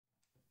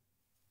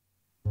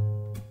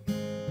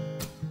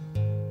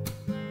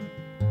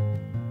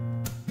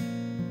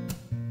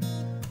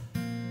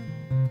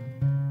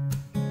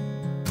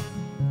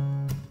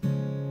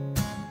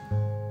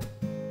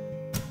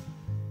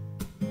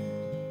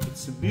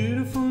It's a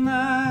beautiful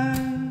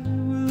night,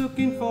 we're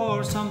looking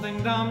for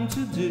something dumb to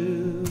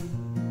do.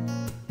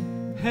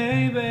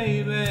 Hey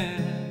baby,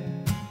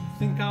 I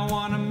think I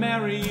wanna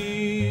marry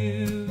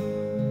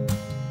you.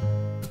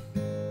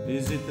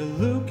 Is it the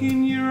look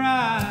in your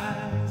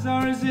eyes,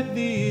 or is it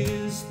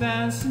this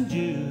dancing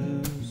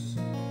juice?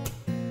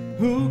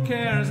 Who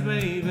cares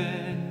baby,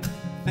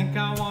 I think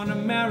I wanna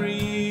marry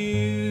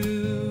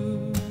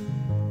you.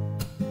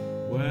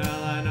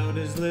 Well, I know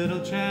this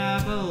little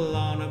chapel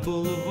on a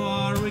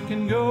boulevard we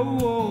can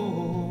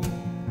go.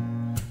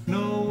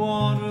 No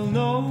one will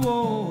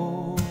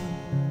know.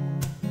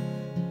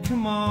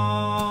 Come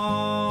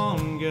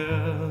on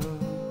girl,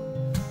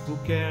 who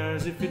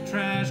cares if you're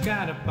trash?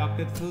 Got a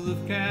pocket full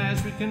of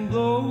cash we can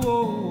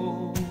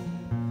blow.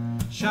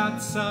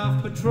 Shots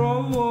of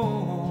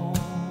patrol,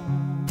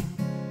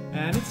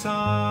 and it's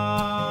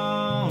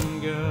on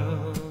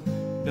girl.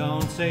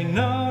 Don't say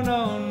no,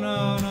 no,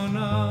 no, no,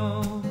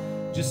 no.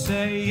 Just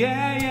say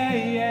yeah, yeah,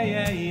 yeah,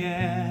 yeah,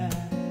 yeah.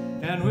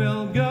 And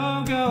we'll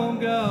go, go,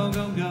 go,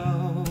 go,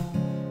 go.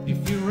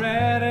 If you're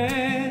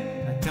ready,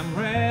 like I'm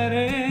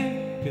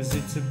ready. 'Cause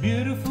it's a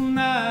beautiful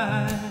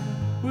night,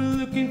 we're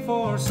looking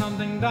for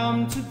something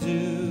dumb to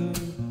do.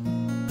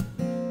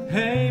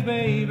 Hey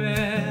baby,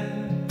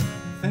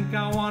 I think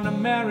I wanna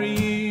marry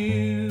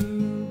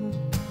you.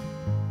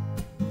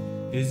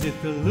 Is it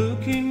the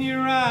look in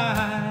your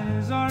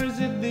eyes, or is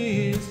it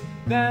this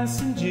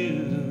dancing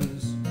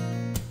juice?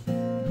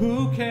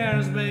 Who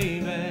cares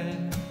baby,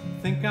 I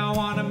think I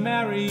wanna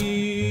marry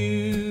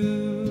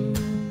you.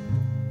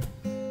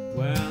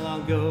 Well,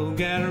 I'll go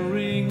get a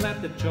ring,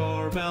 let the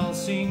chore bell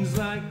sings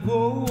like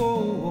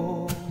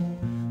whoa.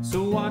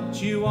 So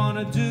what you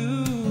wanna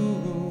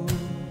do?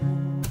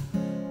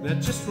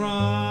 Let's just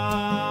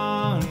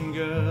run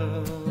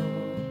girl.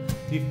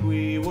 If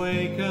we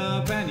wake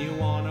up and you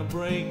wanna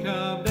break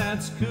up,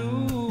 that's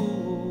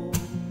cool.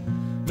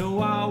 No,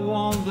 I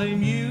won't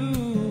blame you.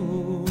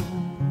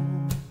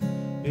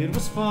 It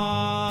was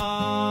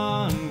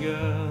fun,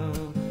 girl.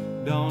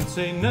 Don't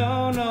say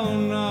no, no,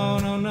 no,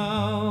 no,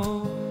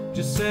 no.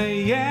 Just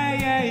say yeah,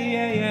 yeah,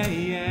 yeah, yeah,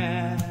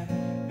 yeah.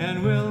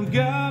 And we'll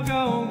go,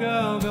 go,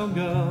 go, go,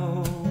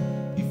 go.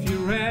 If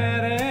you're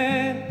ready,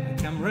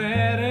 like I'm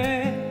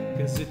ready.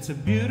 'Cause it's a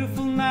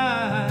beautiful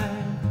night,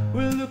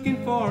 we're looking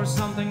for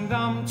something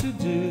dumb to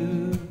do.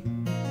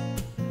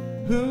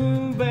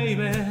 Ooh,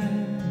 baby,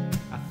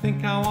 I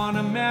think I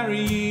wanna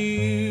marry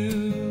you.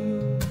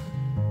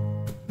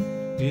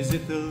 Is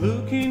it the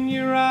look in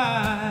your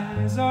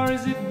eyes, or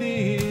is it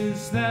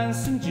this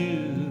dancing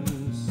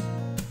juice?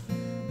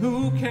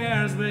 Who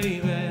cares,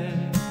 baby?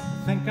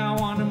 I think I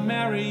wanna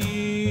marry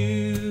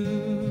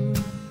you.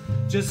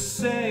 Just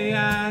say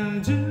I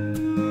do.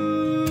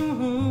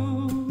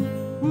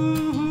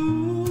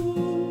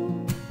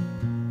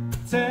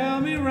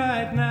 Tell me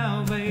right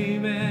now,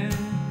 baby.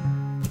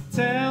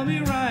 Tell me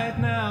right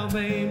now,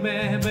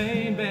 baby,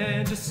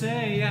 baby. Just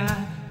say I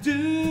do.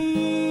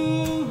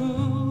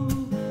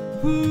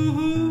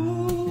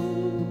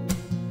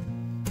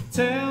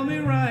 Tell me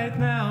right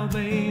now,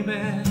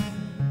 baby.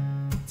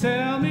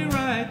 Tell me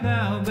right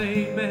now,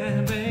 baby,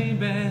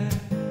 baby.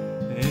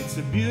 It's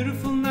a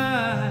beautiful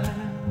night,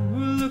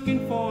 we're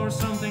looking for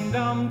something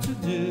dumb to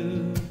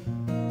do.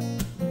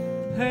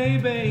 Hey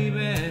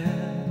baby,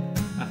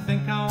 I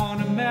think I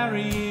wanna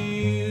marry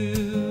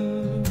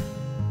you.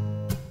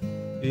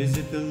 Is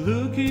it the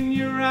look in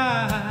your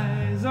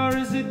eyes, or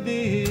is it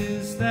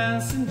this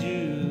dancing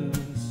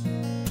juice?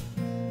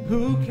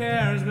 Who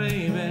cares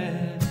baby,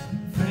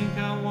 I think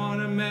I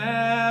wanna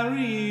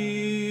marry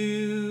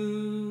you.